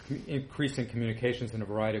increasing communications in a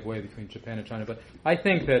variety of ways between Japan and China. But I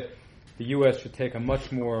think that the U.S. should take a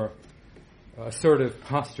much more assertive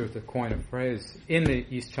posture, to coin a phrase, in the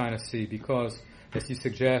East China Sea, because, as you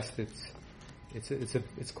suggest,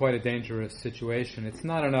 it's quite a dangerous situation. It's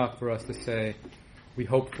not enough for us to say we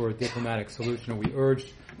hope for a diplomatic solution, or we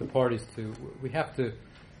urge the parties to. We have to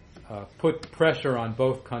put pressure on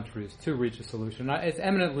both countries to reach a solution. It's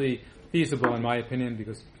eminently feasible, in my opinion,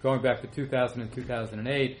 because going back to 2000 and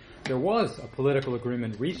 2008, there was a political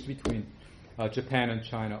agreement reached between Japan and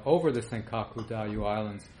China over the Senkaku Diaoyu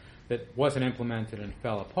Islands that wasn't implemented and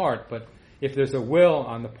fell apart. But if there's a will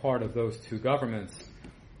on the part of those two governments,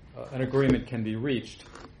 an agreement can be reached.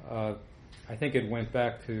 I think it went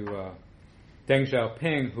back to Deng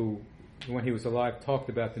Xiaoping, who, when he was alive, talked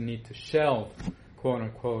about the need to shelve, quote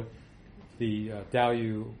unquote, the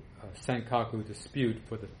Diaoyu Senkaku dispute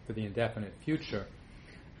for the indefinite future.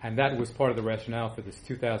 And that was part of the rationale for this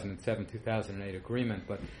 2007-2008 agreement.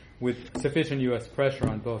 But with sufficient U.S. pressure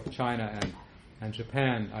on both China and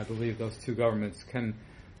Japan, I believe those two governments can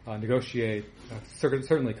negotiate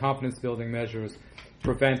certainly confidence-building measures,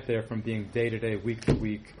 prevent there from being day-to-day,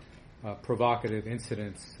 week-to-week provocative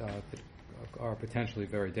incidents that are potentially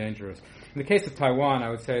very dangerous. In the case of Taiwan, I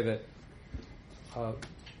would say that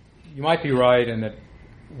you might be right in that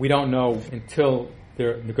we don't know until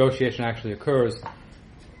their negotiation actually occurs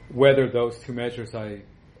whether those two measures I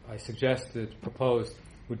proposed,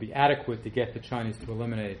 would be adequate to get the Chinese to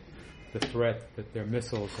eliminate the threat that their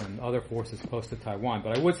missiles and other forces pose to Taiwan.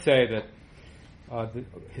 But I would say that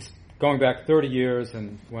going back 30 years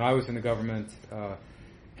and when I was in the government,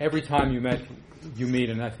 every time you meet,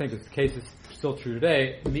 and I think this case is still true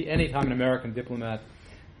today, any time an American diplomat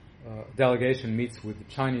delegation meets with a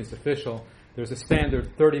Chinese official, there's a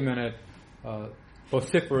standard 30-minute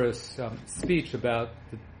vociferous speech about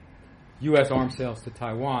the U.S. arms sales to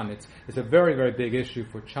Taiwan. It's a very, very big issue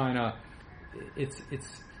for China.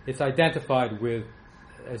 It's identified with,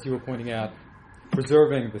 as you were pointing out,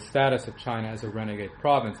 preserving the status of China as a renegade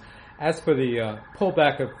province. As for the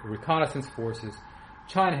pullback of reconnaissance forces,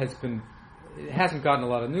 China hasn't gotten a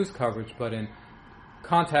lot of news coverage, but in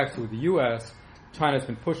contacts with the U.S., China has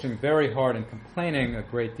been pushing very hard and complaining a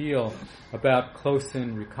great deal about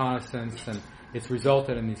close-in reconnaissance, and it's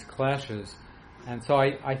resulted in these clashes. And so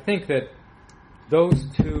I think that those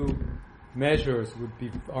two measures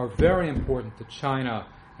are very important to China,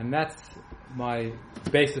 and that's my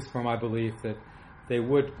basis for my belief that they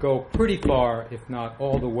would go pretty far, if not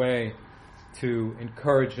all the way, to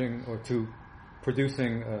encouraging or to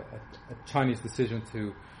producing a Chinese decision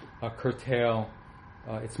to curtail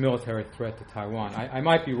its military threat to Taiwan. I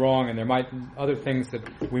might be wrong, and there might be other things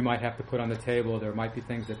that we might have to put on the table. There might be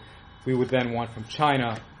things that we would then want from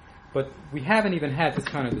China. But we haven't even had this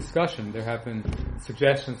kind of discussion. There have been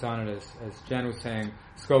suggestions on it, as Jen was saying,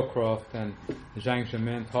 Scowcroft and Zhang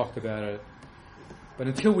Zemin talked about it. But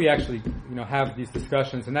until we actually, have these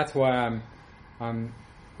discussions, and that's why I'm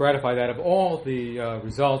gratified that of all the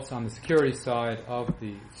results on the security side of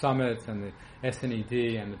the summits and the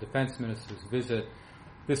SNED and the defense minister's visit,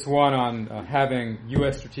 this one on having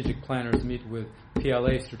U.S. strategic planners meet with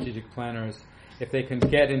PLA strategic planners, if they can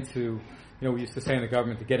get into, we used to say in the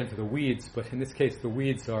government to get into the weeds, but in this case the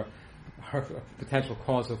weeds are a potential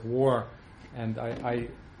cause of war, and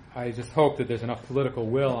I just hope that there's enough political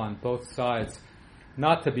will on both sides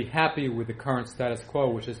not to be happy with the current status quo,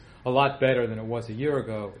 which is a lot better than it was a year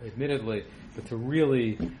ago, admittedly, but to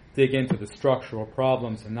really dig into the structural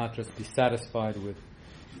problems and not just be satisfied with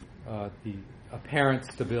the apparent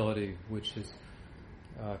stability, which is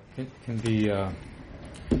can be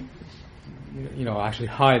actually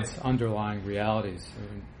hides underlying realities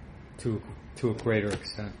to a greater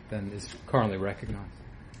extent than is currently recognized.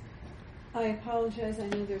 I apologize. I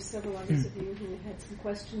know there's several others of you who had some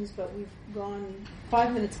questions, but we've gone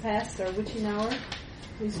 5 minutes past our witching hour.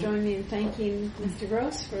 Please join me in thanking Mr.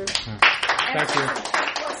 Gross for... Thank you.